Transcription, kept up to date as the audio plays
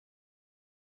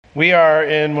We are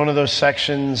in one of those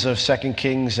sections of 2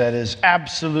 Kings that is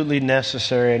absolutely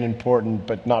necessary and important,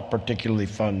 but not particularly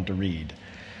fun to read.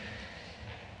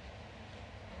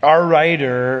 Our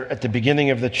writer at the beginning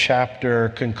of the chapter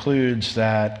concludes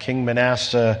that King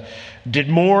Manasseh did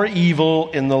more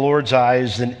evil in the Lord's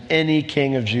eyes than any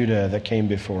king of Judah that came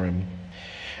before him.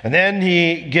 And then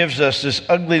he gives us this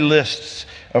ugly list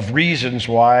of reasons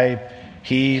why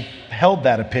he held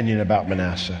that opinion about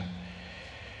Manasseh.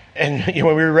 And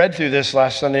when we read through this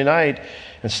last Sunday night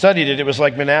and studied it, it was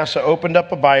like Manasseh opened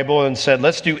up a Bible and said,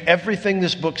 let's do everything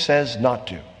this book says not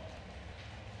to.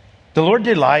 The Lord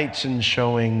delights in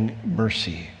showing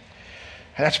mercy.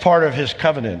 And that's part of his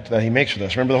covenant that he makes with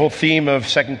us. Remember, the whole theme of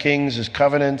 2 Kings is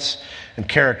covenants and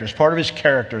character. It's part of his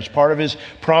character. It's part of his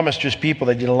promise to his people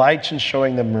that he delights in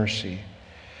showing them mercy.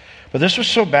 But this was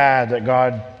so bad that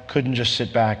God couldn't just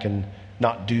sit back and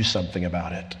not do something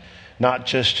about it. Not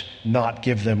just not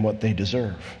give them what they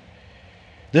deserve.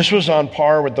 This was on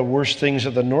par with the worst things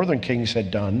that the northern kings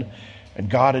had done, and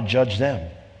God had judged them.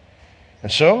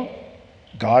 And so,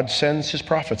 God sends his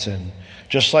prophets in,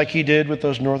 just like he did with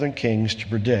those northern kings, to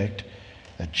predict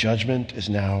that judgment is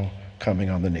now coming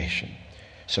on the nation.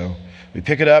 So, we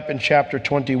pick it up in chapter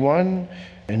 21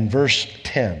 and verse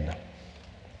 10.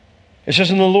 It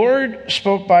says, "And the Lord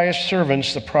spoke by his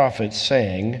servants, the prophets,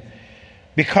 saying,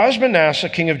 because Manasseh,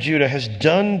 king of Judah, has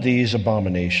done these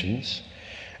abominations,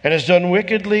 and has done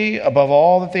wickedly above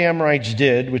all that the Amorites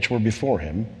did, which were before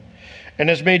him, and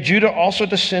has made Judah also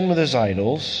to sin with his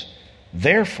idols,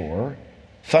 therefore,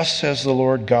 thus says the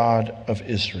Lord God of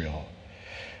Israel,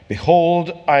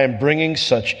 behold, I am bringing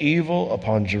such evil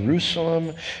upon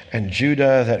Jerusalem and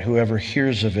Judah that whoever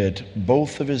hears of it,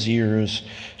 both of his ears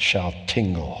shall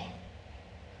tingle."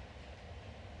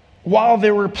 While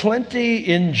there were plenty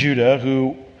in Judah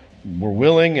who were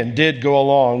willing and did go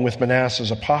along with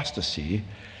Manasseh's apostasy,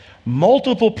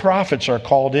 multiple prophets are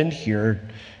called in here,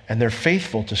 and they're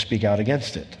faithful to speak out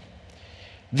against it.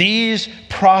 These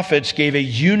prophets gave a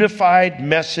unified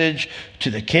message to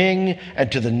the king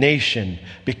and to the nation.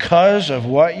 Because of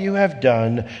what you have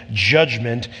done,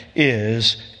 judgment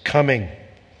is coming.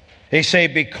 They say,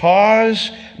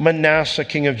 because Manasseh,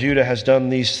 king of Judah, has done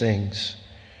these things,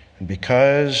 and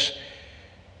because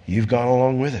you've gone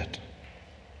along with it,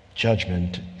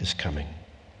 judgment is coming.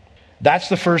 That's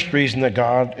the first reason that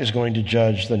God is going to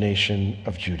judge the nation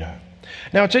of Judah.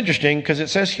 Now it's interesting because it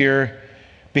says here,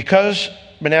 because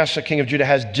Manasseh, king of Judah,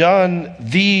 has done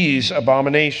these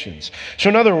abominations. So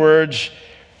in other words,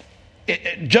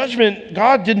 judgment,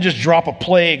 God didn't just drop a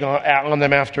plague on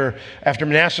them after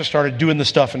Manasseh started doing the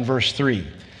stuff in verse 3.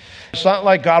 It's not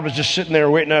like God was just sitting there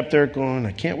waiting up there going,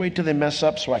 I can't wait till they mess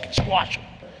up so I can squash them.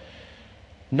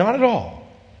 Not at all.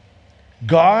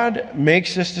 God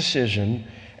makes this decision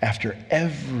after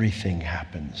everything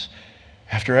happens.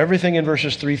 After everything in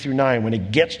verses 3 through 9, when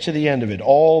it gets to the end of it,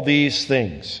 all these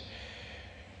things.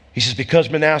 He says, because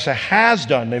Manasseh has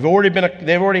done, they've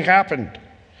already happened.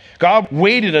 God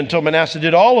waited until Manasseh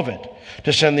did all of it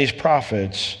to send these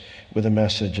prophets with a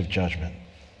message of judgment.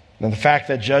 Now, the fact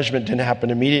that judgment didn't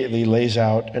happen immediately lays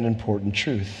out an important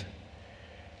truth.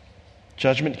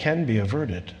 Judgment can be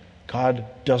averted. God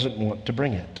doesn't want to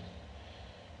bring it.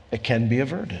 It can be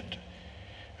averted.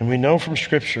 And we know from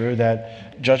Scripture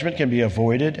that judgment can be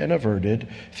avoided and averted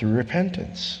through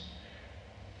repentance.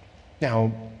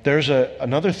 Now, there's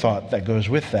another thought that goes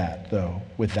with that, though,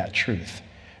 with that truth.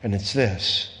 And it's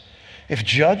this. If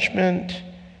judgment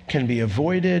can be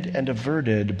avoided and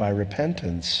averted by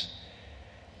repentance,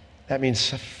 that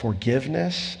means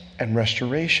forgiveness and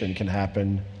restoration can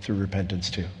happen through repentance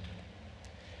too.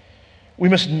 We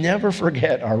must never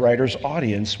forget our writer's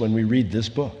audience when we read this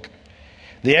book.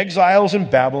 The exiles in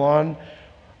Babylon,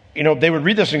 they would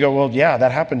read this and go, well, yeah,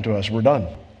 that happened to us. We're done.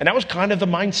 And that was kind of the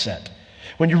mindset.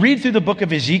 When you read through the book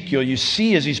of Ezekiel, you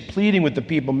see as he's pleading with the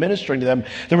people, ministering to them,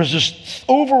 there was this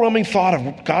overwhelming thought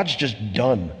of God's just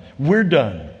done. We're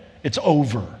done. It's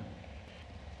over.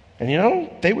 And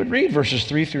they would read verses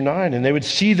 3 through 9, and they would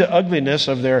see the ugliness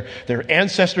of their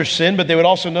ancestors' sin, but they would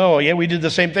also know, yeah, we did the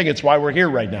same thing. It's why we're here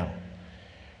right now.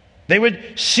 They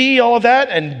would see all of that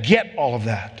and get all of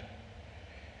that.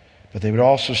 But they would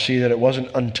also see that it wasn't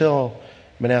until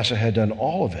Manasseh had done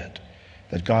all of it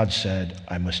that God said,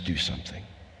 I must do something.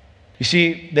 You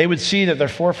see, they would see that their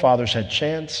forefathers had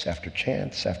chance after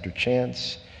chance after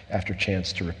chance after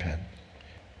chance to repent.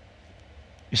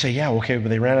 You say, yeah, okay, but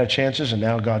they ran out of chances and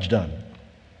now God's done.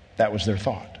 That was their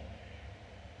thought.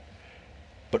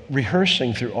 But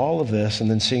rehearsing through all of this and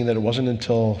then seeing that it wasn't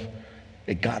until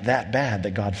it got that bad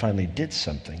that God finally did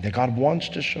something, that God wants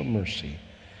to show mercy.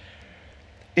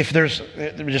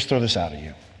 Let me just throw this out at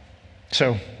you.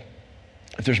 So,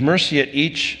 if there's mercy at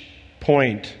each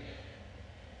point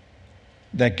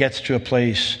that gets to a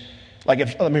place, let me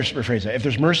rephrase that. If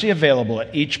there's mercy available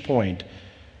at each point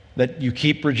that you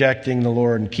keep rejecting the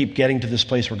Lord and keep getting to this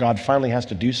place where God finally has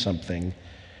to do something,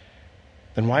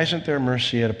 then why isn't there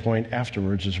mercy at a point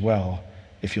afterwards as well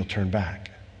if you'll turn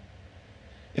back?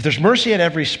 If there's mercy at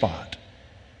every spot,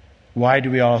 why do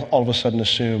we all of a sudden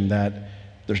assume that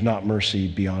there's not mercy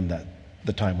beyond that,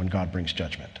 the time when God brings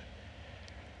judgment?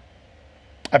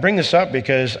 I bring this up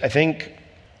because I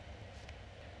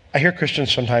hear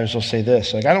Christians sometimes will say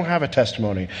this, like, I don't have a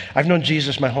testimony. I've known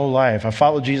Jesus my whole life. I've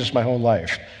followed Jesus my whole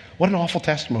life. What an awful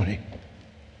testimony.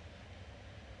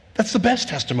 That's the best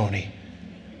testimony.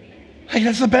 Hey,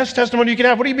 that's the best testimony you can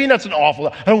have. What do you mean that's an awful?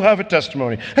 I don't have a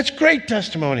testimony. That's great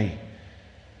testimony.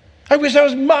 I wish that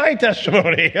was my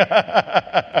testimony.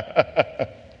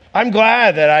 I'm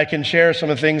glad that I can share some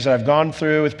of the things that I've gone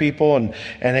through with people, and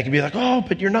they can be like, oh,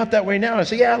 but you're not that way now. And I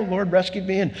say, yeah, the Lord rescued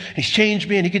me, and He's changed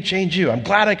me, and He could change you. I'm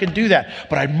glad I could do that.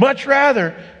 But I'd much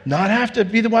rather not have to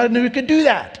be the one who could do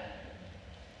that.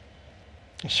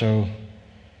 So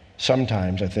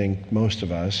sometimes I think most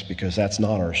of us, because that's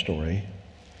not our story,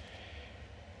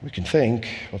 we can think,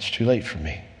 well, it's too late for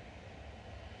me.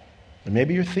 And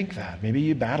maybe you think that. Maybe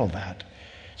you battle that.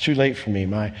 It's too late for me.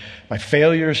 My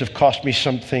failures have cost me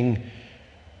something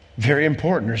very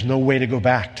important. There's no way to go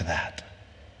back to that.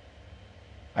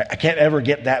 I can't ever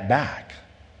get that back.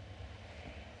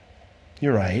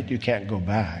 You're right, you can't go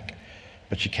back,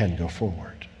 but you can go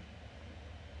forward.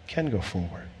 You can go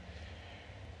forward.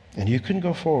 And you can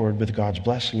go forward with God's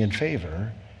blessing and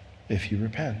favor if you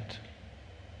repent.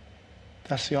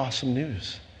 That's the awesome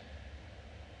news.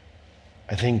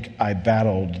 I think I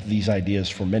battled these ideas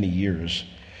for many years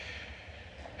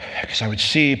because I would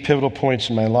see pivotal points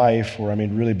in my life where I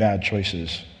made really bad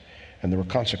choices, and there were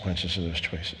consequences to those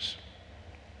choices.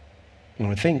 And I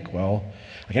would think, well,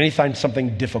 like anytime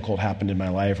something difficult happened in my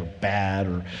life or bad,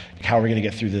 or how are we going to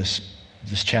get through this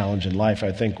challenge in life,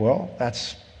 I'd think, well,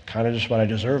 that's kind of just what I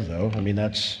deserve, though.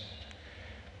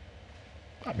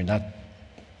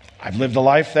 I've lived a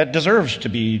life that deserves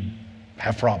to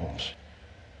have problems.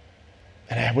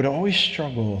 And I would always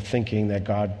struggle thinking that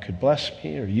God could bless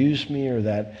me or use me, or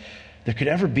that there could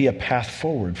ever be a path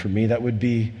forward for me that would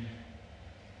be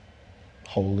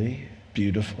holy,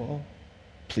 beautiful,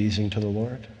 pleasing to the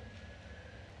Lord.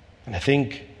 And I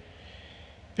think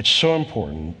it's so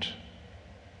important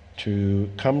to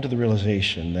come to the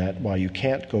realization that while you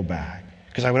can't go back,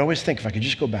 because I would always think if I could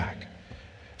just go back,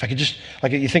 if I could just,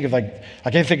 like you think of I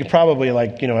can think of probably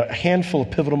a handful of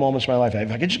pivotal moments in my life.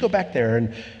 If I could just go back there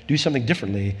and do something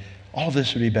differently, all of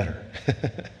this would be better.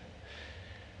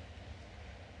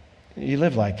 You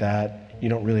live like that, you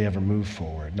don't really ever move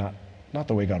forward, not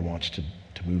the way God wants to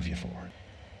move you forward.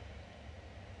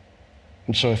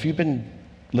 And so if you've been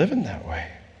living that way,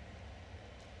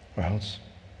 well, it's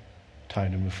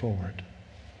time to move forward.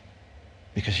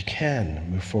 Because you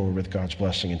can move forward with God's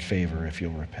blessing and favor if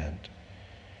you'll repent.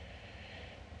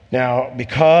 Now,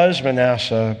 because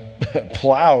Manasseh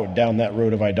plowed down that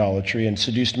road of idolatry and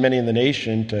seduced many in the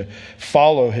nation to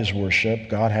follow his worship,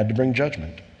 God had to bring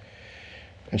judgment.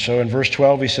 And so in verse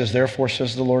 12 he says, therefore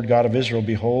says the Lord God of Israel,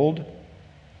 Behold,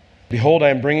 I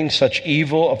am bringing such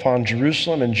evil upon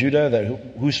Jerusalem and Judah that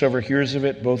whosoever hears of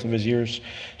it, both of his ears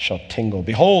shall tingle.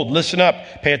 Behold, listen up,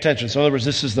 pay attention. So in other words,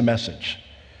 this is the message.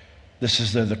 This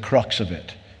is the crux of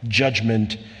it.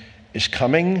 Judgment is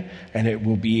coming, and it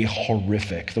will be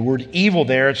horrific. The word evil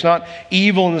there, it's not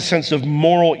evil in the sense of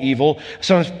moral evil.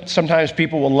 Sometimes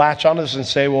people will latch onto this and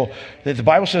say, well, the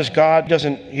Bible says God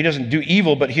doesn't do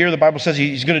evil, but here the Bible says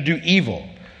He's going to do evil.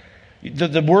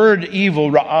 The word evil,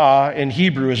 ra'ah, in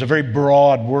Hebrew is a very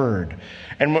broad word.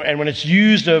 And when it's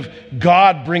used of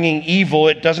God bringing evil,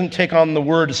 it doesn't take on the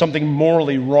word something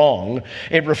morally wrong.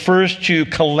 It refers to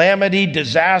calamity,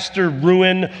 disaster,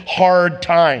 ruin, hard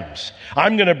times.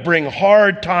 I'm going to bring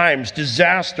hard times,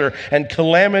 disaster, and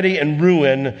calamity and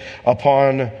ruin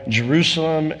upon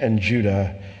Jerusalem and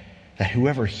Judah, that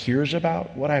whoever hears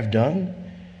about what I've done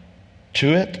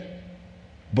to it,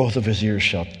 both of his ears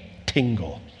shall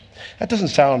tingle. That doesn't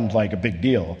sound like a big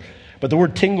deal. But the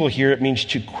word tingle here, it means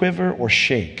to quiver or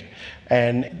shake.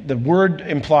 And the word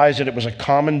implies that it was a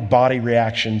common body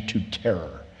reaction to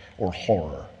terror or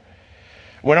horror.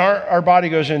 When our body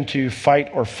goes into fight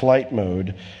or flight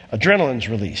mode, adrenaline's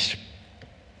released.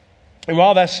 And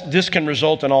while this can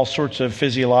result in all sorts of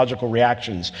physiological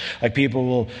reactions, like people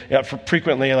will,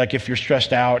 frequently, like if you're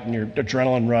stressed out and your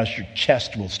adrenaline rush, your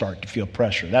chest will start to feel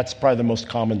pressure. That's probably the most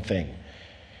common thing.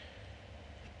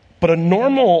 But a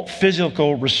normal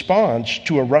physical response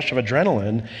to a rush of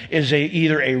adrenaline is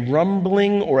either a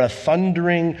rumbling or a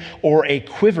thundering or a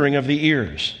quivering of the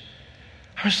ears.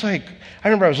 I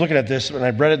remember I was looking at this and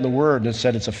I read it in the Word and it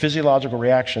said it's a physiological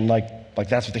reaction, like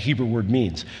that's what the Hebrew word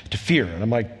means, to fear. And I'm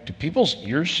like, do people's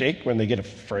ears shake when they get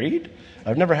afraid?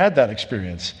 I've never had that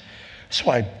experience.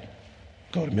 So I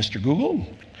go to Mr. Google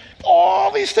and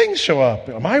all these things show up.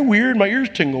 Am I weird? My ears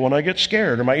tingle when I get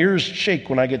scared, or my ears shake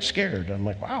when I get scared. I'm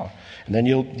like, wow. And then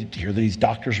you'll hear these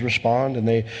doctors respond and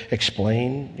they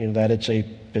explain that it's a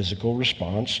physical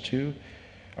response to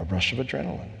a rush of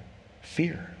adrenaline,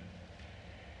 fear.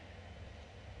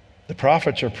 The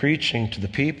prophets are preaching to the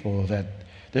people that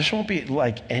this won't be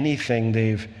like anything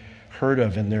they've heard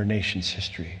of in their nation's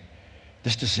history.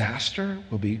 This disaster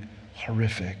will be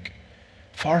horrific,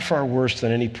 far, far worse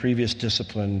than any previous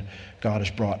discipline God has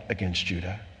brought against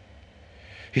Judah.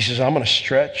 He says, I'm going to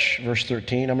stretch, verse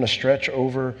 13, I'm going to stretch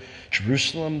over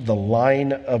Jerusalem the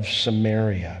line of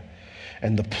Samaria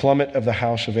and the plummet of the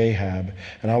house of Ahab,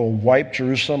 and I will wipe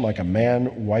Jerusalem like a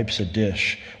man wipes a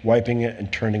dish, wiping it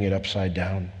and turning it upside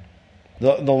down.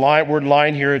 The word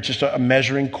line here, it's just a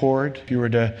measuring cord. If you were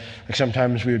to, like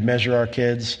sometimes we would measure our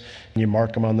kids, and you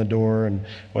mark them on the door and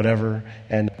whatever,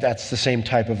 and that's the same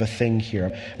type of a thing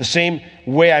here. The same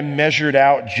way I measured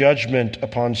out judgment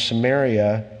upon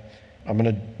Samaria, I'm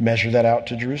going to measure that out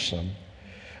to Jerusalem.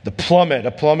 A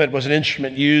plummet was an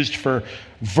instrument used for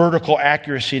vertical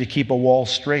accuracy to keep a wall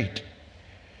straight.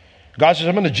 God says,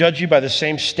 I'm going to judge you by the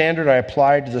same standard I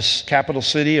applied to this capital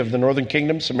city of the northern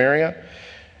kingdom, Samaria,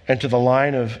 and to the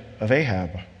line of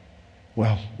Ahab.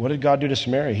 Well, what did God do to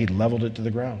Samaria? He leveled it to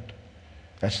the ground.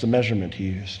 That's the measurement he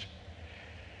used.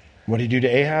 What did he do to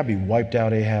Ahab? He wiped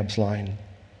out Ahab's line.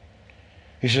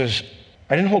 He says,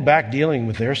 I didn't hold back dealing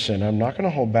with their sin. I'm not going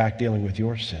to hold back dealing with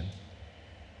your sin.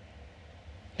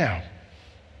 Now,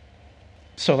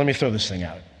 so let me throw this thing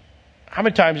out. How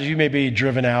many times have you maybe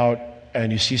driven out and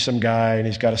you see some guy and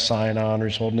he's got a sign on, or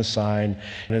he's holding a sign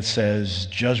and it says,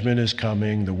 judgment is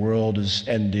coming, the world is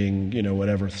ending,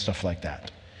 whatever, stuff like that.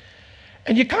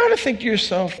 And you kind of think to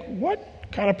yourself, what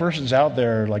kind of person's out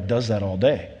there does that all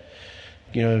day?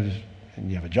 And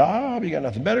you have a job, you got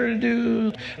nothing better to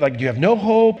do, you have no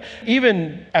hope.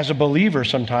 Even as a believer,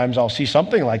 sometimes I'll see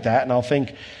something like that and I'll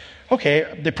think,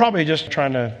 okay, they're probably just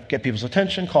trying to get people's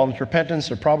attention, call them to repentance.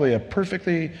 They're probably a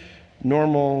perfectly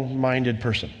normal-minded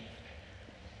person.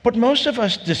 But most of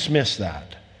us dismiss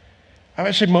that. I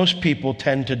would say most people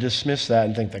tend to dismiss that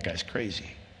and think that guy's crazy.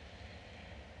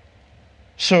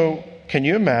 So can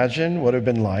you imagine what it would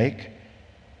have been like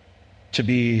to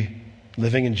be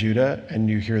living in Judah and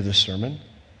you hear this sermon?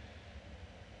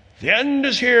 The end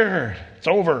is here. It's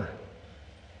over.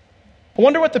 I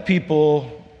wonder what the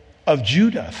people of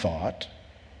Judah thought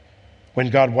when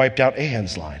God wiped out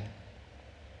Ahab's line.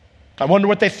 I wonder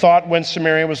what they thought when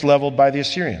Samaria was leveled by the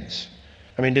Assyrians.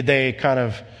 Did they kind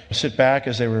of sit back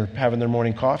as they were having their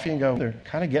morning coffee and go, they're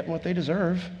kind of getting what they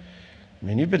deserve?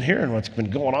 You've been hearing what's been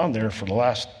going on there for the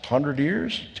last 100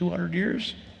 years, 200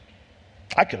 years.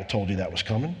 I could have told you that was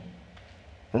coming.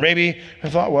 Or maybe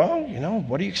I thought, well,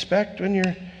 what do you expect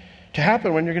to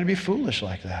happen when you're going to be foolish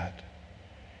like that?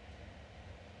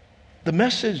 The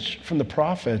message from the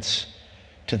prophets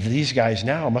to these guys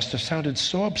now must have sounded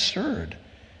so absurd.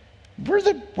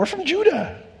 We're from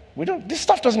Judah. This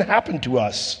stuff doesn't happen to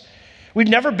us. We've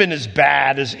never been as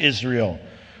bad as Israel.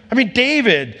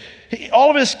 David, all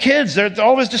of his kids,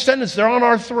 all of his descendants, they're on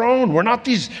our throne. We're not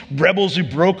these rebels who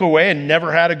broke away and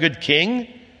never had a good king.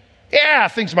 Yeah,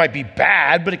 things might be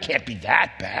bad, but it can't be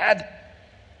that bad.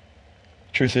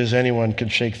 Truth is, anyone can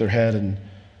shake their head and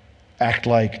act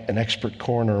like an expert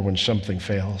coroner when something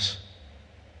fails.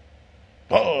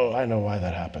 Oh, I know why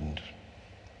that happened.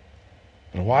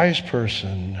 But a wise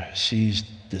person sees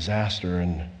disaster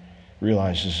and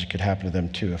realizes it could happen to them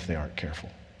too if they aren't careful.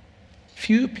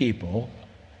 Few people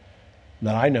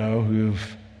that I know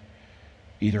who've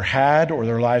either had or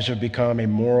their lives have become a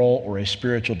moral or a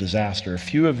spiritual disaster,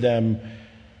 few of them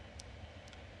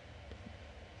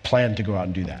plan to go out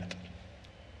and do that.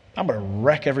 I'm going to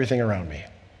wreck everything around me.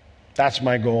 That's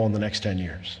my goal in the next 10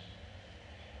 years.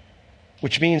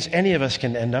 Which means any of us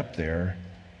can end up there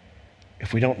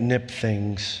if we don't nip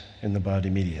things in the bud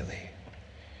immediately.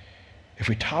 If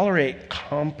we tolerate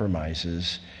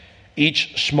compromises,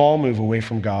 each small move away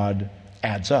from God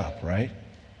adds up, right?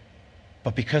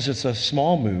 But because it's a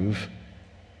small move,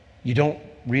 you don't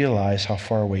realize how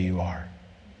far away you are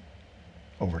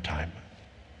over time.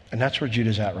 And that's where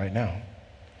Judah's at right now.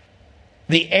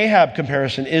 The Ahab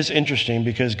comparison is interesting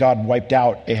because God wiped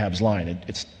out Ahab's line.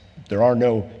 There are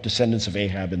no descendants of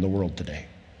Ahab in the world today.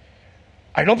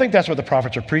 I don't think that's what the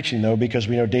prophets are preaching, though, because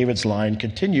we know David's line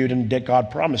continued, and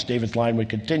God promised David's line would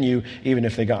continue even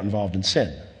if they got involved in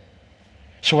sin.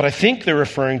 So what I think they're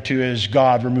referring to is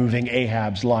God removing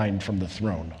Ahab's line from the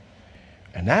throne.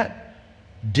 And that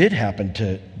did happen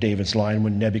to David's line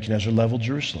when Nebuchadnezzar leveled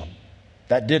Jerusalem.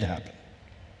 That did happen.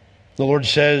 The Lord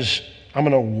says, I'm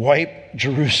going to wipe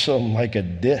Jerusalem like a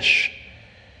dish.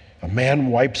 A man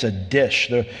wipes a dish.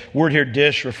 The word here,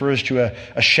 dish, refers to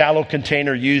a shallow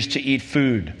container used to eat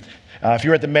food. If you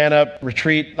were at the Man Up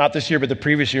retreat, not this year, but the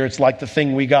previous year, it's like the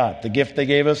thing we got, the gift they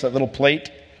gave us, that little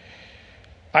plate.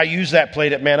 I use that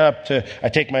plate at Man Up I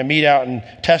take my meat out and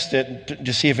test it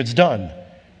to see if it's done.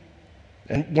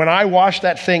 And when I wash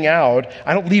that thing out,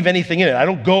 I don't leave anything in it. I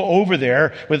don't go over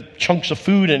there with chunks of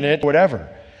food in it or whatever.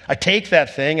 I take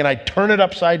that thing and I turn it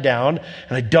upside down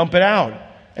and I dump it out.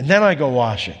 And then I go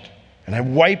wash it. And I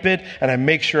wipe it and I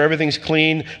make sure everything's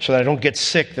clean so that I don't get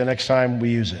sick the next time we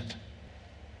use it.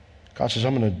 God says,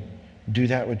 I'm going to do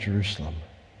that with Jerusalem.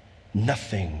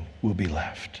 Nothing will be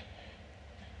left.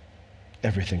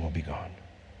 Everything will be gone.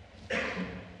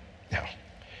 Now,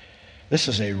 this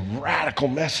is a radical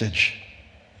message.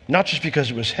 Not just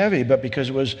because it was heavy, but because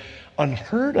it was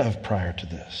unheard of prior to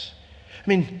this. I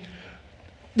mean,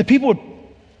 the people would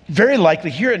very likely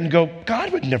hear it and go,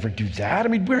 God would never do that. I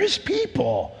mean, we're his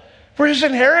people. We're his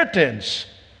inheritance.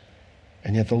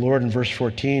 And yet the Lord in verse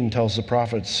 14 tells the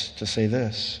prophets to say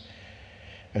this,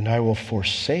 and I will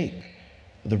forsake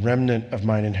the remnant of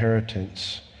mine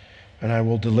inheritance, and I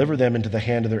will deliver them into the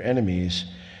hand of their enemies,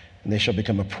 and they shall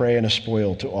become a prey and a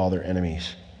spoil to all their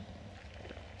enemies.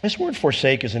 This word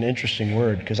forsake is an interesting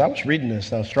word, because I was reading this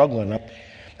and I was struggling.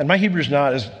 And my Hebrew's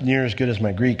not near as good as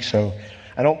my Greek, so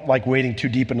I don't like wading too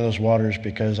deep into those waters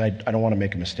because I don't want to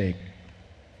make a mistake.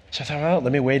 So I thought, well,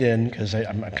 let me wade in because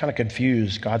I'm kind of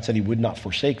confused. God said he would not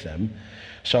forsake them,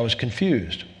 so I was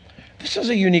confused. This is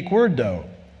a unique word, though.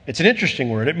 It's an interesting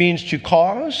word. It means to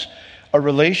cause a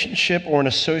relationship or an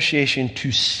association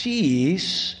to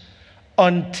cease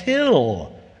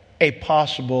until a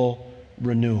possible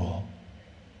renewal.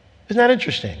 Isn't that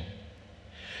interesting?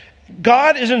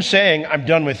 God isn't saying, I'm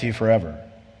done with you forever.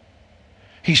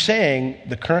 He's saying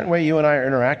the current way you and I are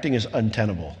interacting is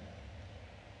untenable.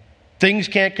 Things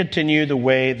can't continue the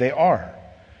way they are.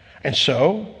 And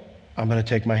so, I'm going to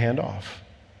take my hand off.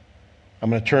 I'm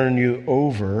going to turn you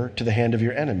over to the hand of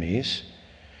your enemies,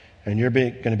 and you're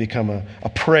going to become a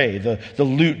prey, the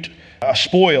loot, a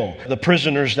spoil, the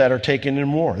prisoners that are taken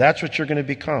in war. That's what you're going to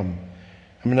become.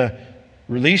 I'm going to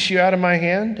release you out of my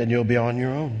hand, and you'll be on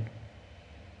your own.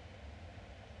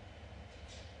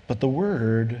 But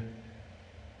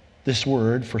this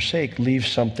word, forsake, leaves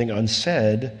something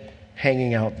unsaid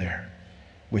hanging out there,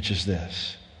 which is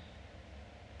this.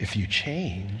 If you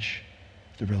change,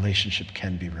 the relationship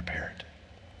can be repaired.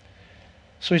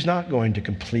 So he's not going to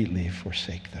completely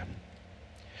forsake them.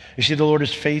 You see, the Lord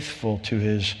is faithful to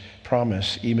his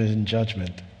promise, even in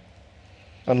judgment.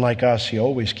 Unlike us, he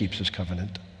always keeps his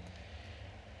covenant.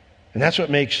 And that's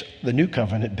what makes the new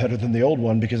covenant better than the old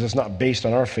one, because it's not based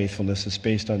on our faithfulness, it's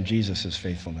based on Jesus'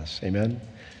 faithfulness. Amen?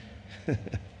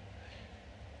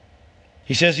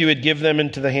 He says he would give them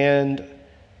into the hand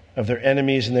of their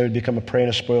enemies, and they would become a prey and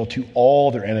a spoil to all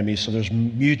their enemies. So there's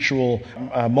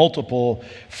multiple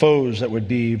foes that would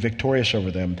be victorious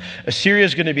over them. Assyria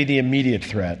is going to be the immediate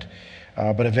threat,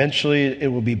 but eventually it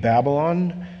will be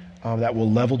Babylon that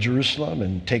will level Jerusalem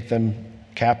and take them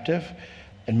captive.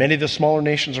 And many of the smaller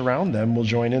nations around them will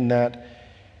join in that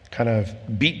kind of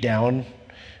beat down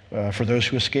for those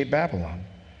who escape Babylon.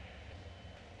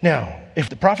 Now, if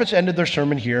the prophets ended their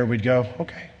sermon here, we'd go,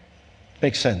 okay,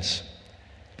 makes sense.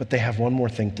 But they have one more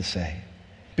thing to say.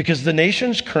 Because the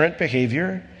nation's current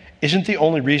behavior isn't the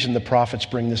only reason the prophets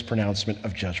bring this pronouncement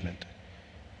of judgment.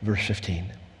 Verse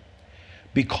 15.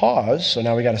 Because, so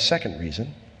now we got a second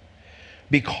reason,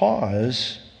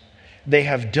 because they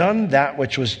have done that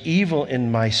which was evil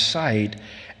in my sight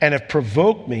and have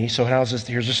provoked me, so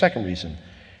here's the second reason,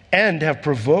 and have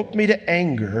provoked me to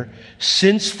anger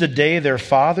since the day their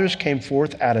fathers came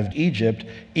forth out of Egypt,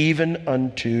 even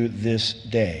unto this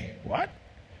day. What?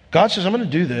 God says, I'm going to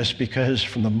do this because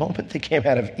from the moment they came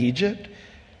out of Egypt,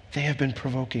 they have been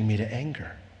provoking me to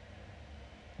anger.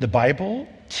 The Bible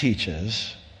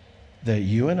teaches that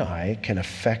you and I can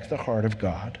affect the heart of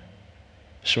God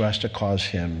so as to cause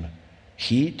him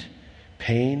heat,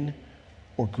 pain,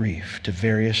 or grief to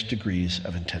various degrees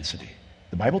of intensity.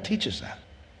 The Bible teaches that.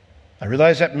 I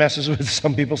realize that messes with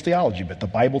some people's theology, but the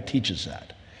Bible teaches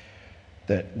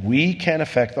that we can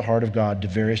affect the heart of God to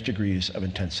various degrees of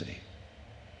intensity.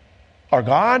 Our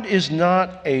God is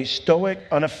not a stoic,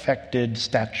 unaffected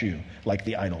statue like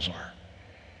the idols are.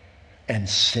 and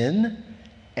sin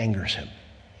angers him.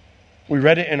 We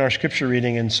read it in our scripture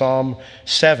reading in Psalm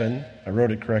 7. I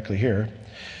wrote it correctly here.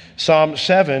 Psalm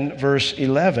 7, verse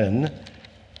 11,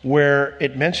 where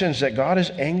it mentions that God is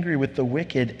angry with the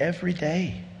wicked every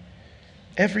day.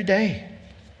 Every day.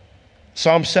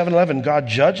 Psalm 7:11, God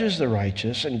judges the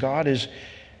righteous, and God is,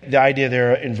 the idea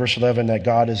there in verse 11 that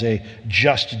God is a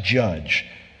just judge.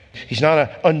 He's not an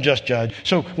unjust judge.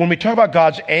 So when we talk about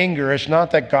God's anger, it's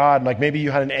not that God, like maybe you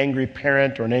had an angry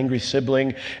parent or an angry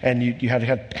sibling and you had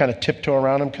to kind of tiptoe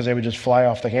around them because they would just fly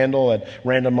off the handle at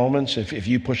random moments if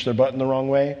you push their button the wrong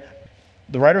way.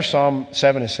 The writer of Psalm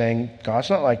 7 is saying, God's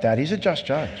not like that. He's a just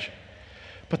judge.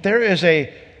 But there is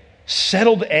a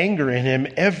settled anger in him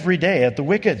every day at the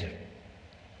wicked.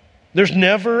 There's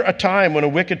never a time when a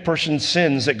wicked person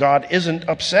sins that God isn't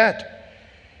upset.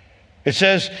 It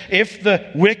says, if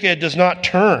the wicked does not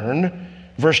turn,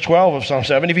 verse 12 of Psalm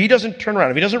 7, if he doesn't turn around,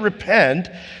 if he doesn't repent,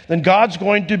 then God's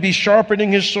going to be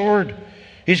sharpening his sword.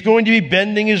 He's going to be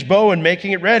bending his bow and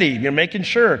making it ready, making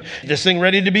sure this thing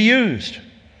ready to be used.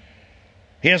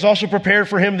 He has also prepared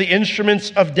for him the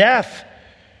instruments of death.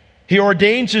 He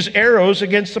ordains his arrows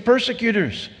against the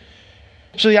persecutors.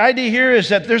 So the idea here is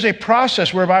that there's a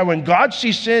process whereby when God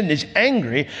sees sin, he's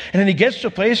angry, and then he gets to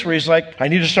a place where he's like, I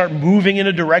need to start moving in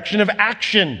a direction of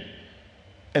action.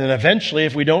 And then eventually,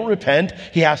 if we don't repent,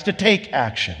 he has to take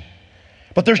action.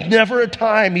 But there's never a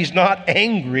time he's not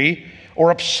angry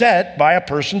or upset by a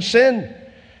person's sin.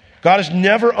 God is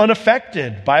never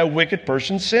unaffected by a wicked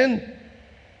person's sin.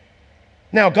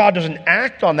 Now, God doesn't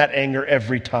act on that anger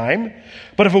every time,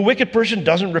 but if a wicked person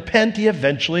doesn't repent, he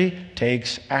eventually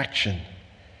takes action.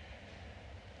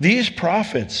 These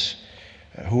prophets,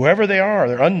 whoever they are,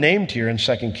 they're unnamed here in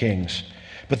 2 Kings,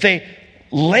 but they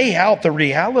lay out the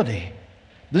reality.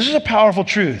 This is a powerful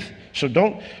truth, so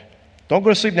don't go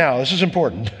to sleep now. This is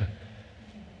important.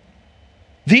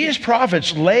 These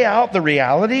prophets lay out the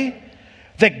reality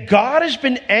that God has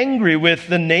been angry with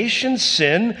the nation's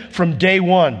sin from day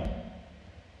one.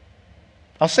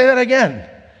 I'll say that again.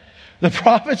 The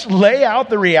prophets lay out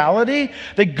the reality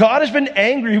that God has been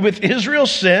angry with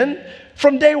Israel's sin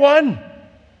from day one.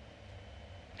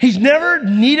 He's never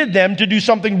needed them to do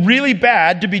something really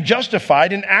bad to be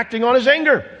justified in acting on his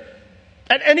anger.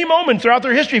 At any moment throughout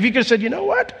their history, if he could have said, you know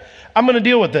what? I'm going to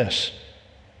deal with this.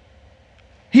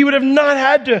 He would have not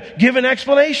had to give an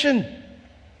explanation.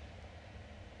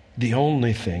 The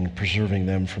only thing preserving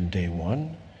them from day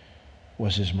one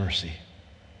was his mercy.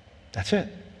 That's it.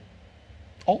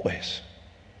 Always.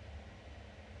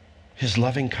 His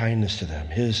loving kindness to them,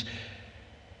 his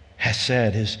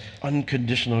hesed, his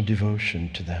unconditional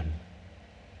devotion to them.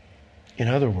 In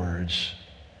other words,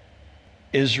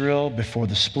 Israel before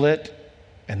the split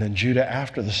and then Judah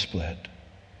after the split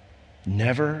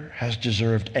never has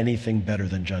deserved anything better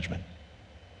than judgment.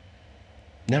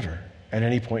 Never, at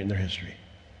any point in their history.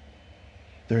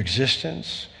 Their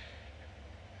existence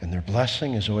and their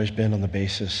blessing has always been on the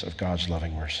basis of God's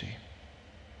loving mercy.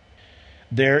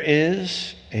 There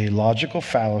is a logical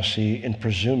fallacy in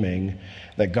presuming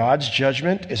that God's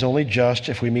judgment is only just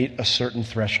if we meet a certain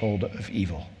threshold of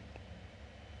evil.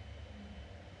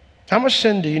 How much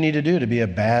sin do you need to do to be a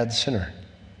bad sinner?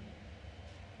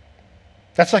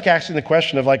 That's like asking the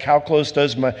question of how close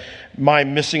does my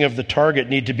missing of the target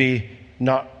need to be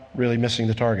not really missing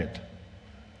the target?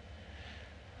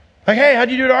 Like, hey,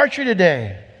 how'd you do at archery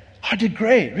today? Oh, I did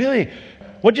great, really.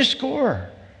 What'd you score?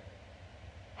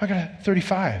 I got a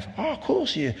 35. Oh, cool.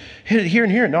 So you hit it here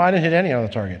and here. No, I didn't hit any on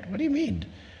the target. What do you mean?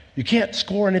 You can't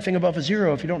score anything above a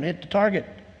 0 if you don't hit the target.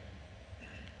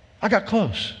 I got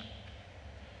close.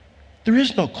 There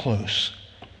is no close.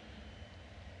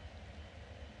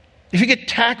 If you get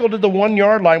tackled at the 1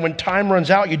 yard line when time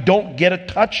runs out, you don't get a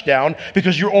touchdown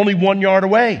because you're only 1 yard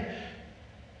away.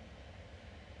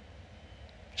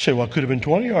 You say, well, I could have been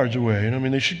 20 yards away.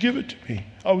 And they should give it to me.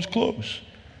 I was close.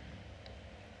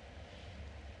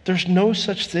 There's no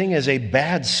such thing as a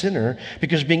bad sinner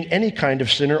because being any kind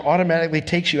of sinner automatically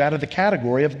takes you out of the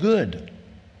category of good.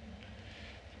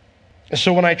 And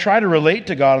so when I try to relate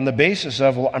to God on the basis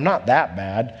of, well, I'm not that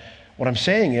bad, what I'm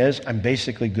saying is I'm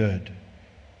basically good.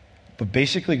 But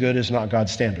basically good is not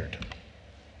God's standard,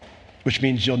 which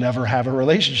means you'll never have a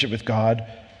relationship with God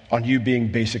on you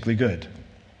being basically good.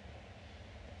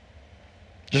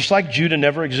 Just like Judah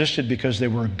never existed because they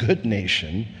were a good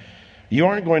nation, you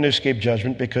aren't going to escape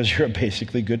judgment because you're a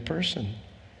basically good person.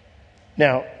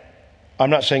 Now, I'm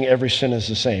not saying every sin is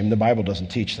the same. The Bible doesn't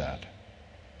teach that.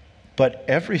 But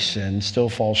every sin still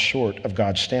falls short of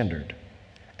God's standard.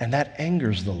 And that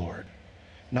angers the Lord,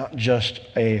 not just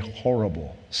a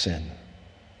horrible sin.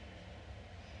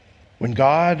 When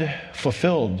God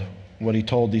fulfilled what he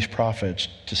told these prophets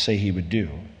to say he would do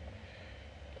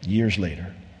years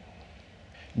later.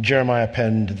 Jeremiah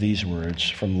penned these words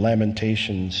from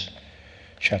Lamentations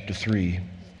chapter 3,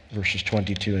 verses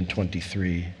 22 and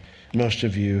 23. Most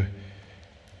of you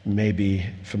may be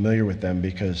familiar with them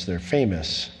because they're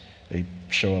famous. They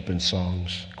show up in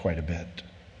songs quite a bit.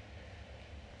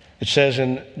 It says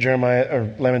in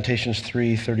Lamentations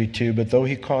 3:32, but though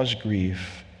he caused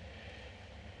grief,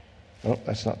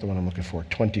 that's not the one I'm looking for,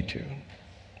 22.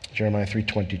 Jeremiah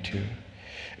 3:22.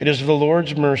 It is of the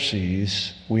Lord's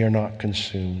mercies we are not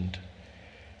consumed,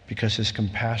 because his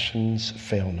compassions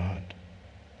fail not.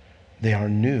 They are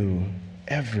new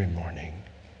every morning.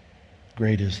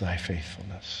 Great is thy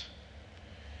faithfulness.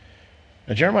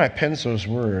 Now Jeremiah pens those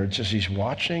words as he's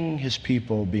watching his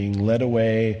people being led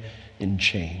away in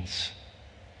chains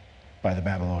by the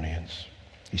Babylonians.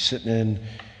 He's sitting in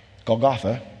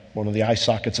Golgotha, one of the eye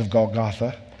sockets of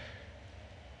Golgotha,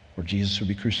 where Jesus would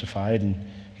be crucified, and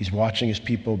he's watching his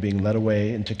people being led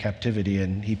away into captivity,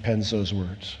 and he pens those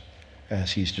words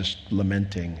as he's just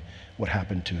lamenting what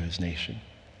happened to his nation.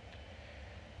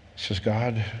 He says,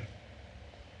 God,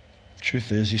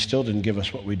 truth is, he still didn't give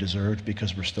us what we deserved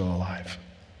because we're still alive.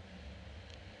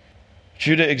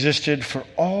 Judah existed for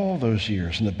all those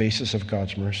years on the basis of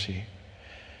God's mercy.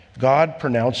 God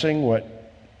pronouncing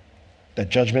that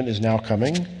judgment is now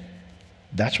coming,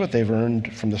 that's what they've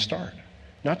earned from the start.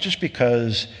 Not just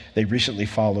because they recently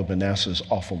followed Manasseh's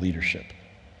awful leadership.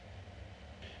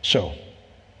 So,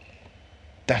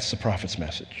 that's the prophet's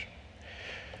message.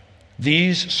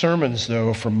 These sermons,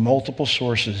 though, from multiple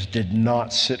sources, did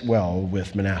not sit well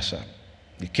with Manasseh.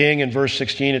 The king, in verse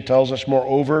 16, it tells us,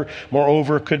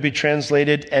 moreover could be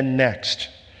translated, and next.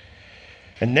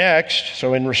 And next,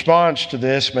 so in response to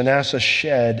this, Manasseh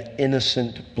shed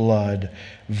innocent blood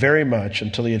very much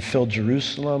until he had filled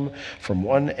Jerusalem from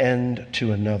one end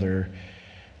to another,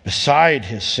 beside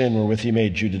his sin wherewith he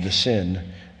made Judah to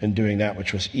sin, in doing that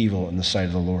which was evil in the sight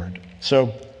of the Lord.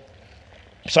 So,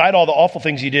 beside all the awful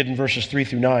things he did in verses 3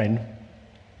 through 9,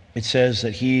 it says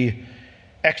that he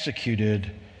executed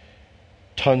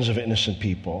tons of innocent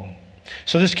people.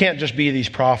 So this can't just be these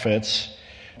prophets.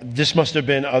 This must have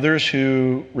been others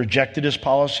who rejected his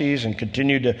policies and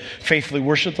continued to faithfully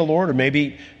worship the Lord, or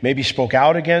maybe spoke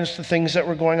out against the things that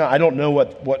were going on. I don't know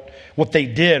what they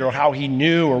did or how he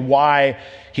knew or why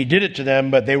he did it to them,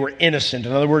 but they were innocent.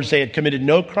 In other words, they had committed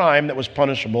no crime that was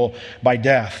punishable by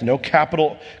death, no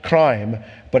capital crime,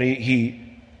 but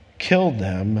he killed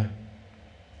them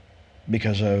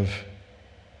because of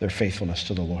their faithfulness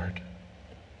to the Lord.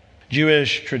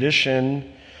 Jewish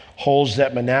tradition holds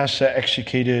that Manasseh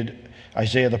executed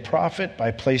Isaiah the prophet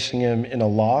by placing him in a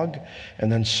log and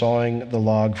then sawing the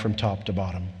log from top to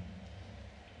bottom.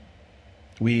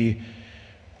 We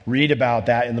read about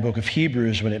that in the book of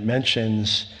Hebrews when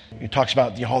it talks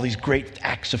about all these great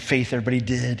acts of faith everybody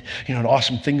did, and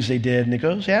awesome things they did. And it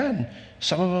goes, and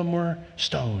some of them were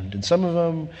stoned, and some of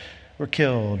them were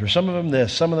killed, or some of them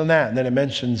this, some of them that. And then it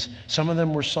mentions some of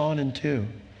them were sawn in two.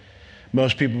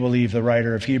 Most people believe the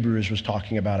writer of Hebrews was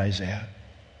talking about Isaiah.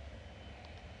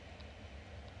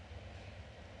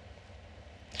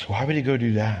 So why would he go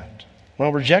do that?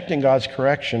 Well, rejecting God's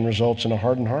correction results in a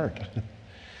hardened heart.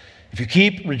 If you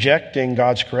keep rejecting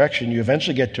God's correction, you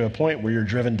eventually get to a point where you're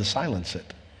driven to silence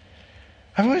it.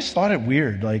 I've always thought it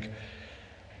weird.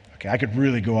 Okay, I could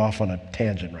really go off on a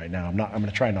tangent right now. I'm going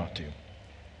to try not to.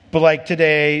 But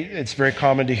today, it's very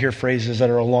common to hear phrases that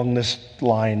are along this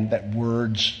line, that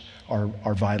words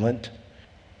are violent.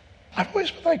 I've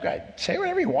always been say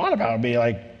whatever you want about me.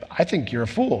 I think you're a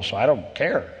fool, so I don't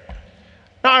care.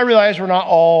 Now, I realize we're not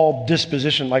all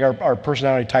dispositioned, our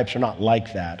personality types are not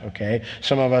like that, okay?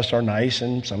 Some of us are nice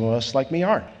and some of us, like me,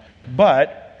 aren't.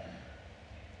 But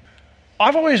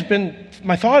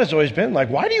my thought has always been,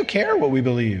 why do you care what we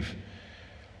believe?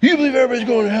 You believe everybody's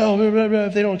going to hell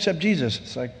if they don't accept Jesus.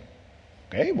 It's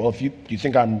okay, well, do you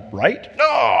think I'm right? No,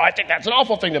 I think that's an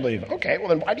awful thing to believe. Okay, well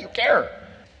then why do you care?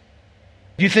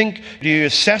 Do you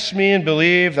assess me and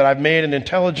believe that I've made an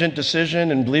intelligent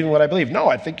decision in believing what I believe? No,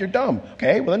 I think you're dumb.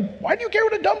 Okay, well then why do you care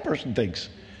what a dumb person thinks?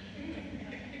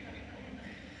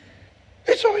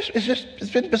 It's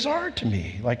been bizarre to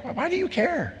me. Why do you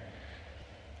care?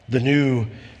 The new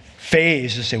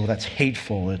phase is to say, well, that's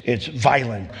hateful. It's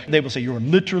violent. They will say, you're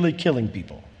literally killing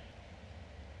people.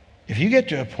 If you get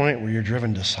to a point where you're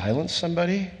driven to silence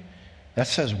somebody, that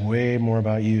says way more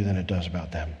about you than it does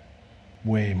about them.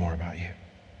 Way more about you.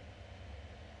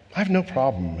 I have no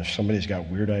problem if somebody's got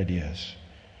weird ideas.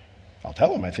 I'll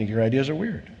tell them I think your ideas are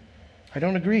weird. I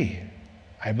don't agree.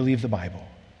 I believe the Bible.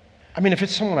 I mean, if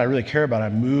it's someone I really care about,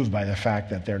 I'm moved by the fact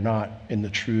that they're not in the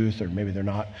truth, or maybe they're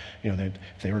not, if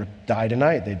they were to die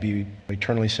tonight, they'd be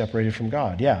eternally separated from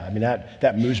God. Yeah, I mean,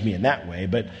 that moves me in that way.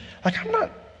 But, I'm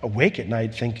not awake at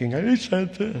night thinking, I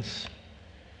said this.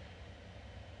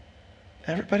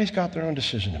 Everybody's got their own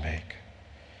decision to make.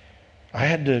 I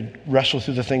had to wrestle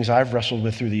through the things I've wrestled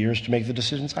with through the years to make the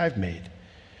decisions I've made.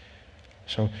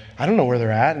 So I don't know where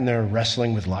they're at, and they're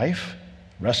wrestling with life,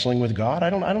 wrestling with God. I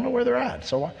don't know where they're at.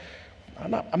 So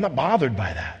I'm not bothered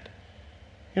by that.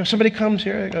 Somebody comes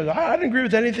here and goes, I didn't agree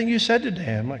with anything you said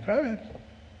today. I'm like,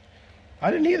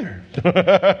 I didn't either.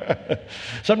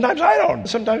 Sometimes I don't.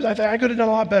 Sometimes I think I could have done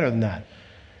a lot better than that.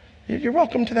 You're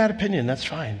welcome to that opinion. That's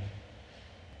fine.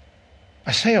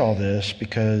 I say all this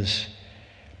because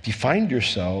if you find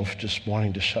yourself just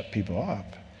wanting to shut people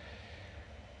up,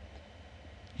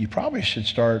 you probably should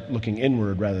start looking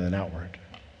inward rather than outward.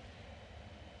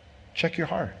 Check your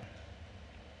heart.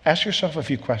 Ask yourself a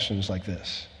few questions like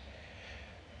this.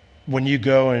 When you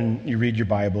go and you read your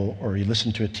Bible, or you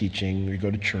listen to a teaching, or you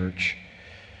go to church,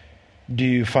 do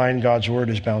you find God's word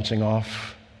is bouncing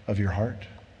off of your heart?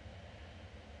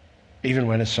 Even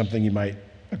when it's something you might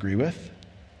agree with?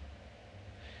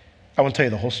 I won't tell you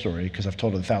the whole story because I've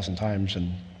told it 1,000 times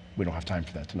and we don't have time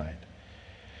for that tonight.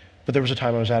 But there was a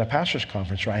time I was at a pastor's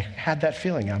conference where I had that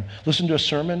feeling. I'm listening to a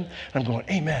sermon, and I'm going,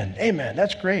 amen, amen,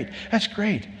 that's great, that's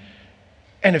great.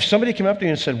 And if somebody came up to you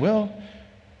and said, Will,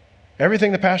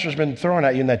 everything the pastor's been throwing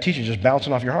at you in that teaching is just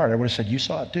bouncing off your heart, I would have said, you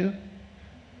saw it too?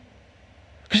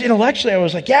 Because intellectually I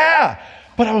was like, yeah,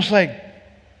 but I was like,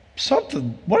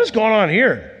 what is going on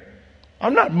here?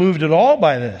 I'm not moved at all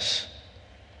by this.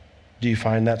 Do you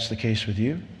find that's the case with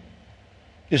you?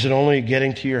 Is it only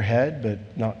getting to your head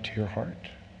but not to your heart?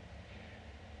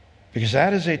 Because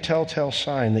that is a telltale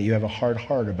sign that you have a hard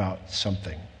heart about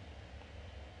something.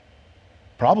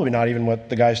 Probably not even what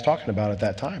the guy's talking about at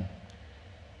that time.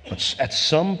 But at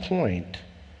some point,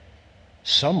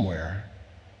 somewhere,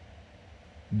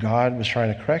 God was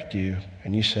trying to correct you,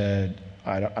 and you said,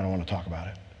 I don't want to talk about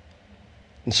it.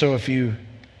 And so if you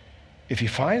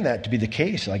find that to be the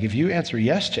case, like if you answer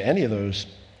yes to any of those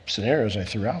scenarios I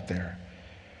threw out there,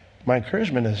 my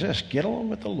encouragement is this: get along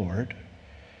with the Lord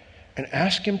and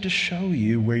ask him to show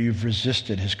you where you've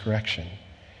resisted his correction.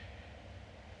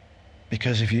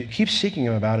 Because if you keep seeking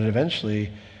him about it,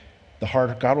 eventually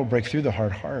God will break through the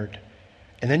hard heart,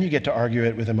 and then you get to argue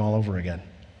it with him all over again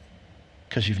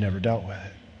because you've never dealt with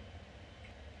it.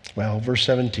 Well, verse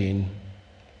 17,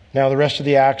 now the rest of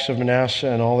the acts of Manasseh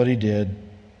and all that he did,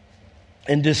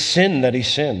 and this sin that he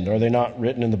sinned, are they not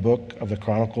written in the book of the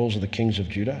Chronicles of the kings of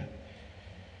Judah?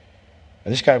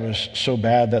 And this guy was so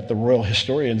bad that the royal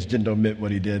historians didn't omit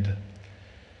what he did.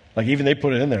 Like even they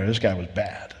put it in there, this guy was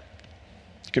bad.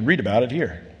 You could read about it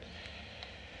here.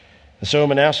 And so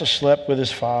Manasseh slept with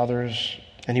his fathers,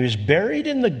 and he was buried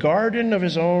in the garden of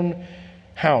his own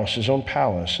house, his own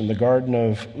palace, in the garden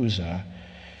of Uzzah,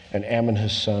 and Ammon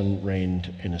his son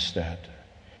reigned in his stead.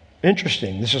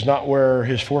 Interesting, this is not where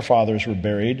his forefathers were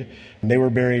buried. They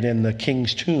were buried in the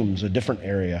king's tombs, a different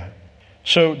area.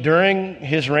 So during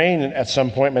his reign, at some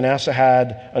point, Manasseh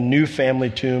had a new family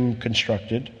tomb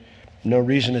constructed. No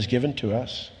reason is given to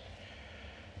us.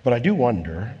 But I do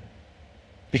wonder,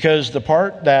 because the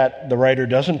part that the writer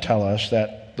doesn't tell us,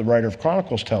 that the writer of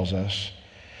Chronicles tells us,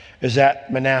 is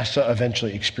that Manasseh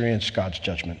eventually experienced God's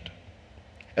judgment.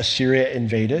 Assyria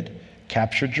invaded,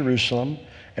 captured Jerusalem,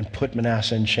 and put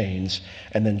Manasseh in chains,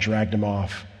 and then dragged him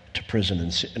off to prison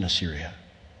in Assyria.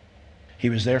 He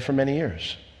was there for many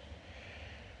years.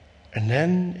 And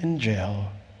then in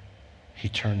jail, he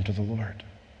turned to the Lord.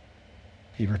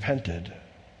 He repented,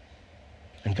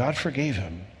 and God forgave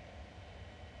him.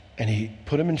 And he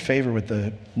put him in favor with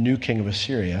the new king of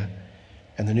Assyria,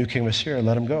 and the new king of Assyria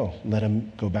let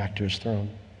him go back to his throne.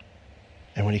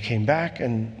 And when he came back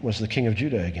and was the king of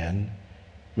Judah again,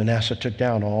 Manasseh took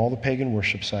down all the pagan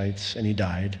worship sites, and he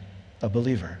died a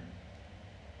believer.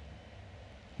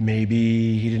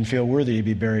 Maybe he didn't feel worthy to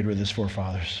be buried with his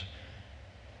forefathers.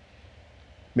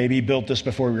 Maybe he built this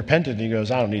before he repented, and he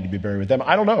goes, I don't need to be buried with them.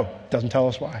 I don't know. It doesn't tell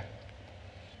us why.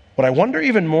 What I wonder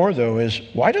even more, though, is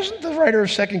why doesn't the writer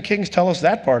of 2 Kings tell us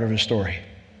that part of his story?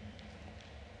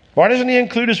 Why doesn't he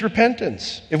include his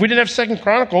repentance? If we didn't have 2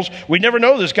 Chronicles, we'd never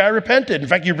know this guy repented. In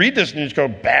fact, you read this and you just go,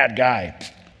 bad guy.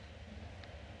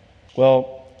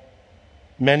 Well,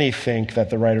 many think that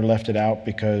the writer left it out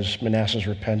because Manasseh's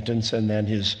repentance and then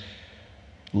his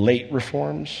late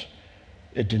reforms,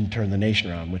 it didn't turn the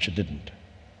nation around, which it didn't.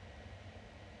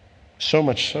 So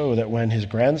much so that when his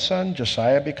grandson,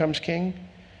 Josiah, becomes king,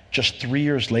 just 3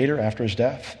 years later after his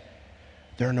death,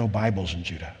 there are no Bibles in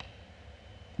Judah.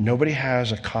 Nobody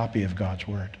has a copy of God's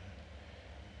word.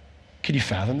 Can you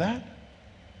fathom that?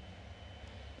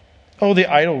 Oh,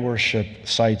 the idol worship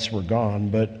sites were gone,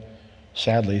 but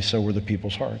sadly, so were the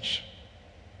people's hearts.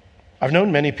 I've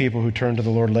known many people who turned to the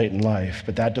Lord late in life,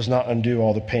 but that does not undo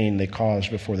all the pain they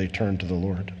caused before they turned to the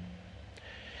Lord.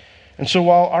 And so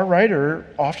while our writer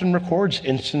often records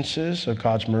instances of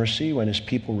God's mercy when his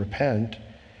people repent,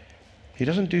 he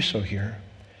doesn't do so here,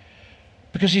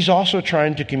 because he's also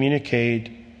trying to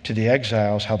communicate to the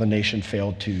exiles how the nation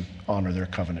failed to honor their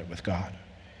covenant with God.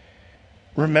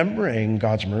 Remembering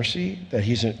God's mercy, that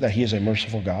he is a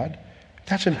merciful God,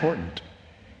 that's important.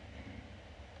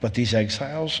 But these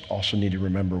exiles also need to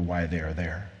remember why they are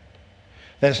there.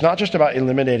 That it's not just about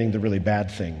eliminating the really bad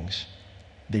things.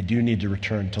 They do need to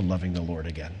return to loving the Lord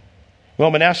again.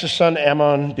 Well, Manasseh's son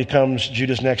Amon becomes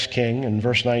Judah's next king. In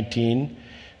verse 19,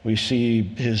 we see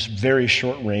his very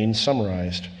short reign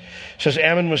summarized. It says,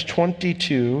 Amon was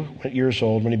 22 years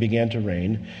old when he began to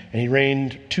reign, and he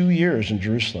reigned 2 years in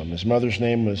Jerusalem. His mother's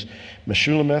name was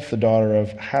Meshullemeth, the daughter of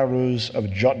Haruz of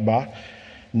Jotbah.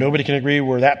 Nobody can agree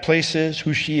where that place is,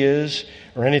 who she is,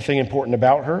 or anything important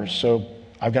about her, so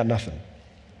I've got nothing.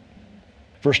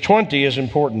 Verse 20 is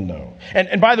important, though.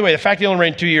 And by the way, the fact that he only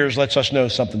reigned 2 years lets us know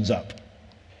something's up.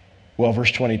 Well,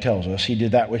 verse 20 tells us he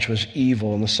did that which was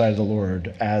evil in the sight of the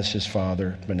Lord, as his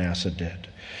father Manasseh did.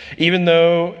 Even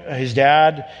though his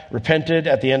dad repented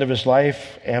at the end of his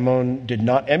life, Amon did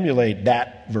not emulate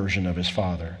that version of his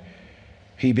father.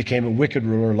 He became a wicked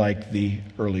ruler like the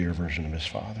earlier version of his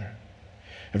father.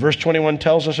 And verse 21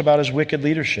 tells us about his wicked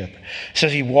leadership. It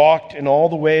says he walked in all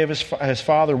the way of his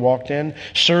father walked in,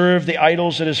 served the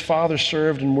idols that his father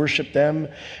served and worshiped them,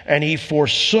 and he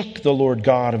forsook the Lord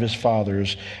God of his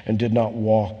fathers and did not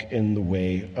walk in the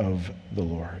way of the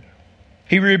Lord.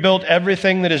 He rebuilt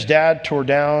everything that his dad tore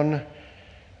down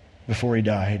before he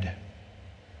died.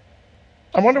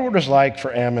 I wonder what it was like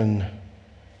for Amon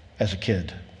as a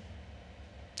kid.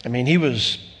 I mean, he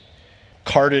was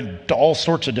carted to all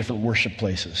sorts of different worship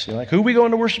places. You're like, who are we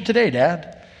going to worship today,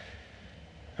 Dad?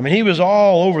 I mean, he was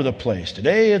all over the place.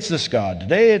 Today it's this god.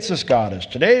 Today it's this goddess.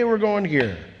 Today we're going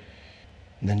here.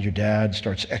 And then your dad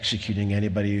starts executing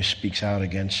anybody who speaks out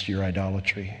against your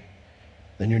idolatry.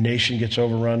 Then your nation gets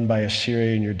overrun by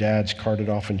Assyria and your dad's carted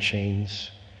off in chains.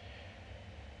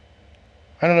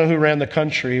 I don't know who ran the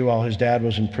country while his dad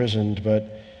was imprisoned,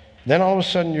 but then all of a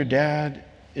sudden your dad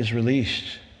is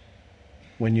released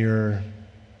when you're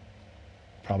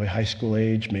probably high school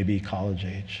age, maybe college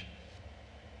age.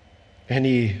 And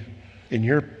he, in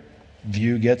your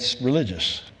view, gets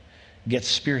religious, gets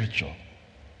spiritual.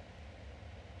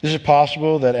 Is it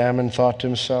possible that Amon thought to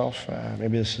himself,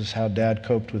 maybe this is how Dad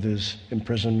coped with his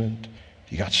imprisonment?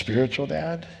 You got spiritual,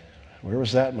 Dad? Where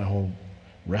was that my whole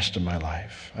rest of my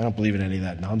life? I don't believe in any of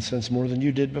that nonsense more than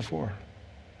you did before.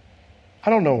 I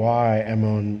don't know why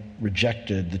Amon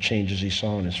rejected the changes he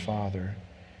saw in his father.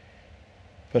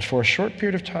 But for a short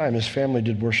period of time, his family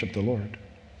did worship the Lord.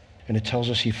 And it tells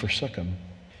us he forsook him.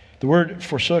 The word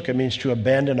forsook, it means to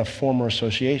abandon a former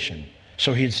association.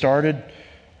 So he had started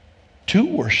to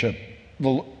worship,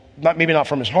 maybe not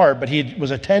from his heart, but he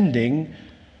was attending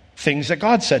things that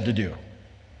God said to do.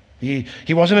 He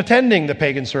wasn't attending the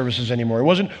pagan services anymore. He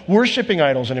wasn't worshiping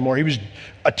idols anymore. He was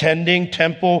attending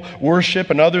temple worship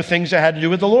and other things that had to do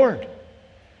with the Lord.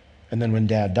 And then when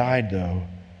Dad died, though,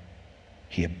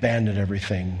 he abandoned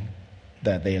everything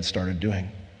that they had started doing.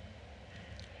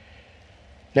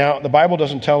 Now, the Bible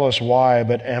doesn't tell us why,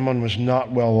 but Amon was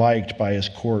not well liked by his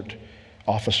court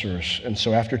officers. And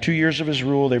so after 2 years of his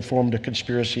rule, they formed a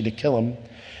conspiracy to kill him.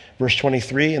 Verse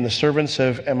 23, and the servants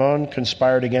of Amon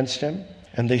conspired against him,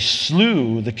 and they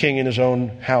slew the king in his own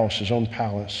house, his own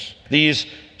palace. These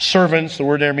servants, the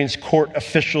word there means court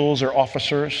officials or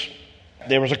officers.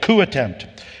 There was a coup attempt,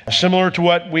 similar to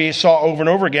what we saw over and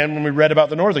over again when we read about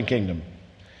the northern kingdom.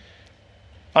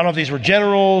 I don't know if these were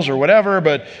generals or whatever,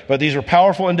 but these were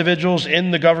powerful individuals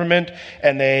in the government,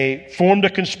 and they formed a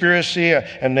conspiracy,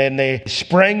 and then they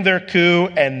sprang their coup,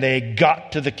 and they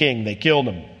got to the king. They killed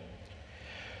him.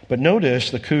 But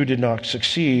notice the coup did not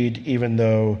succeed, even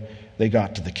though they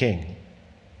got to the king.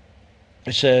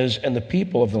 It says, and the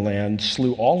people of the land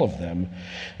slew all of them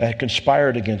that had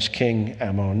conspired against King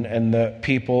Amon, and the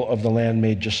people of the land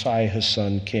made Josiah his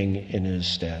son king in his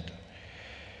stead.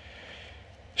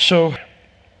 So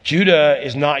Judah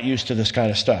is not used to this kind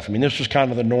of stuff. I mean, this was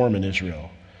kind of the norm in Israel.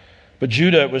 But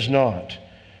Judah was not.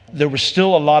 There was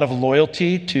still a lot of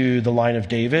loyalty to the line of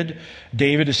David.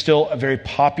 David is still a very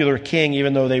popular king,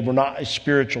 even though they were not a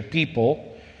spiritual people.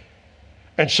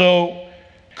 And so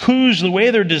coups, the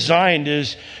way they're designed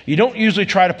is you don't usually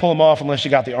try to pull them off unless you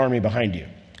got the army behind you.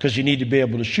 because you need to be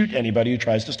able to shoot anybody who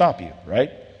tries to stop you,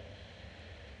 right?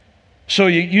 So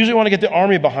you usually want to get the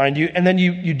army behind you, and then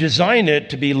you design it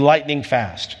to be lightning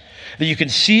fast, that you can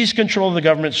seize control of the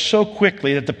government so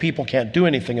quickly that the people can't do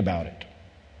anything about it,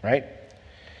 right?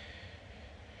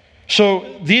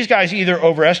 So these guys either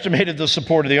overestimated the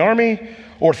support of the army,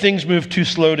 or things moved too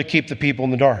slow to keep the people in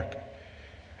the dark.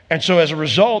 And so as a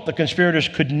result, the conspirators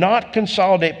could not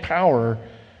consolidate power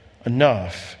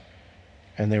enough,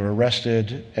 and they were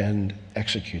arrested and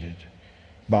executed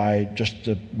by just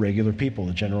the regular people,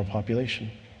 the general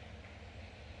population.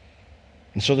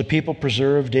 And so the people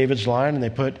preserved David's line, and they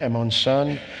put Ammon's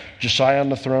son, Josiah, on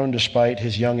the throne despite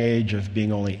his young age of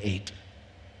being only 8.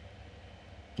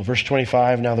 Well, verse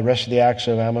 25, now the rest of the acts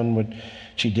of Ammon, which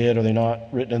he did, are they not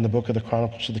written in the book of the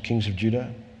Chronicles of the Kings of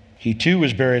Judah? He too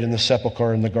was buried in the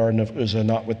sepulchre in the garden of Uzzah,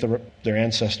 not with their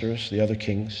ancestors, the other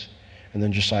kings. And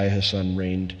then Josiah, his son,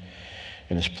 reigned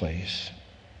in his place.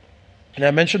 And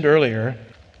I mentioned earlier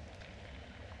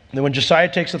that when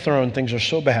Josiah takes the throne, things are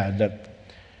so bad that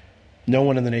no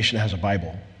one in the nation has a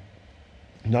Bible,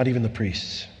 not even the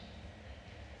priests.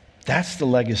 That's the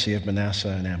legacy of Manasseh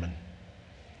and Ammon.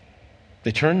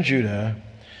 They turned Judah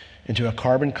into a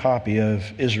carbon copy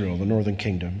of Israel, the northern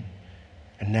kingdom,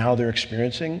 and now they're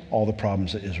experiencing all the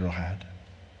problems that Israel had.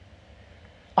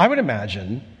 I would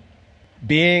imagine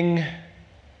being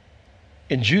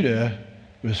in Judah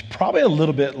was probably a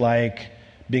little bit like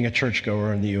being a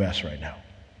churchgoer in the U.S. right now.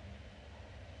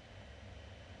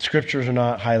 Scriptures are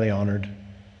not highly honored.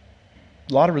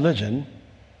 A lot of religion,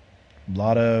 a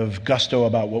lot of gusto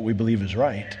about what we believe is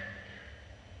right,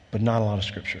 but not a lot of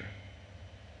scripture.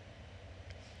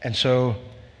 And so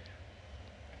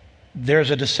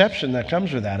there's a deception that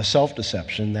comes with that, a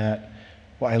self-deception that,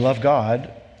 well, I love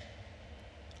God,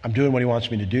 I'm doing what he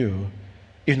wants me to do,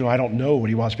 even though I don't know what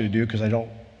he wants me to do because I don't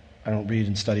read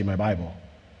and study my Bible.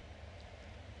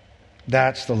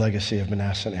 That's the legacy of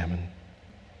Manasseh and Ammon.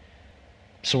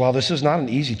 So while this is not an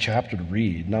easy chapter to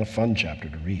read, not a fun chapter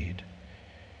to read,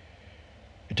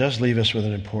 it does leave us with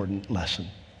an important lesson.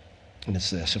 And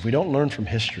it's this: if we don't learn from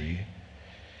history,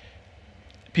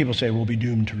 people say we'll be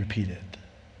doomed to repeat it.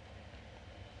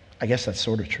 I guess that's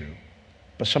sort of true,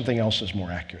 but something else is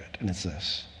more accurate, and it's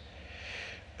this.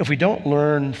 If we don't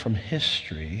learn from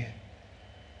history,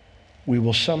 we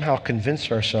will somehow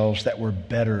convince ourselves that we're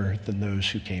better than those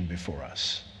who came before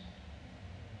us.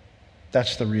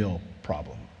 That's the real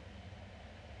problem.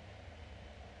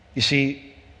 You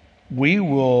see, we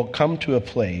will come to a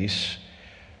place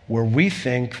where we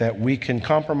think that we can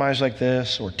compromise like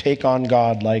this or take on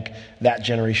God like that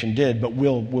generation did, but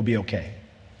we'll be okay.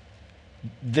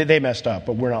 They messed up,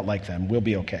 but we're not like them. We'll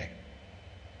be okay.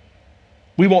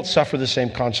 We won't suffer the same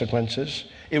consequences.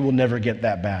 It will never get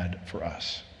that bad for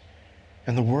us.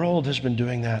 And the world has been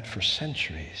doing that for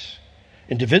centuries.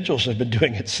 Individuals have been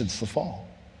doing it since the fall.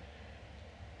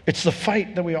 It's the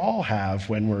fight that we all have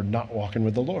when we're not walking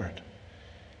with the Lord.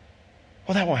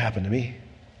 Well, that won't happen to me.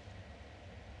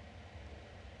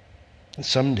 And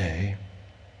someday,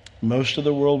 most of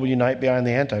the world will unite behind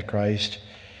the Antichrist,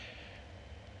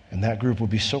 and that group will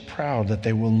be so proud that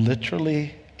they will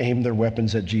literally aim their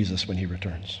weapons at Jesus when he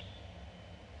returns.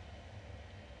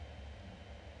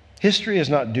 History is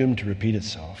not doomed to repeat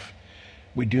itself.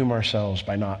 We doom ourselves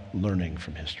by not learning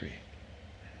from history.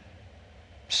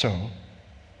 So,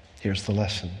 here's the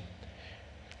lesson.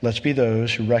 Let's be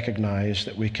those who recognize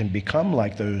that we can become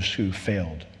like those who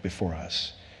failed before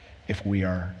us if we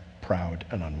are proud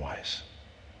and unwise.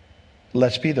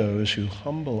 Let's be those who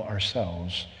humble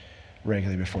ourselves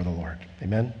regularly before the Lord.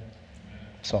 Amen?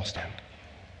 Let's all stand.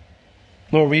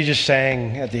 Lord, we just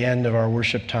sang at the end of our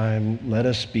worship time, let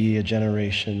us be a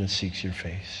generation that seeks your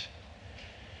face.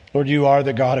 Lord, you are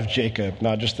the God of Jacob,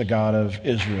 not just the God of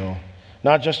Israel.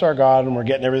 Not just our God when we're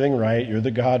getting everything right. You're the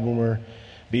God when we're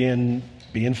being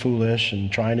foolish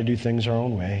and trying to do things our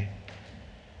own way.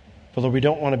 But Lord, we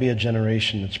don't want to be a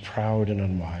generation that's proud and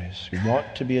unwise. We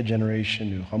want to be a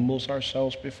generation who humbles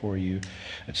ourselves before you,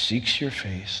 that seeks your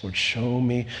face. Lord, show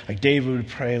me, like David would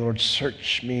pray, Lord,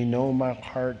 search me, know my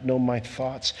heart, know my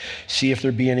thoughts, see if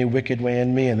there be any wicked way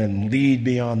in me, and then lead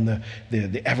me on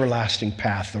the everlasting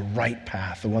path, the right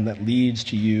path, the one that leads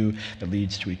to you, that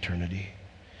leads to eternity.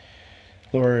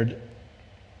 Lord,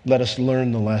 let us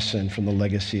learn the lesson from the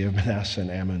legacy of Manasseh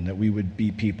and Ammon, that we would be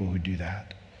people who do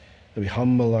that we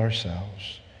humble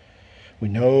ourselves. We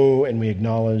know and we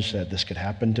acknowledge that this could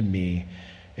happen to me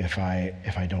if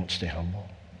I don't stay humble.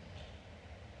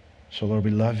 So Lord,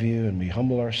 we love you and we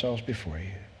humble ourselves before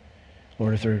you.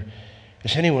 Lord, if there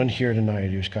is anyone here tonight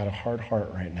who's got a hard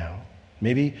heart right now,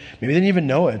 Maybe they didn't even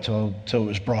know it till it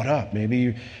was brought up.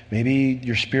 Maybe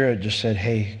your spirit just said,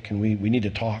 hey, we need to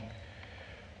talk.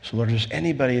 So Lord, if there's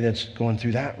anybody that's going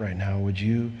through that right now, would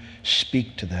you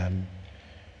speak to them?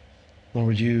 Lord,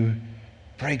 would you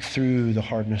break through the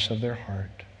hardness of their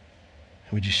heart?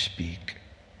 And would you speak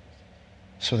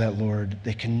so that, Lord,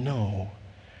 they can know,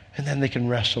 and then they can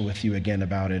wrestle with you again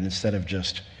about it instead of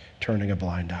just turning a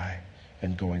blind eye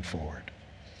and going forward.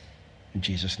 In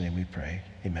Jesus' name we pray.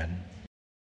 Amen.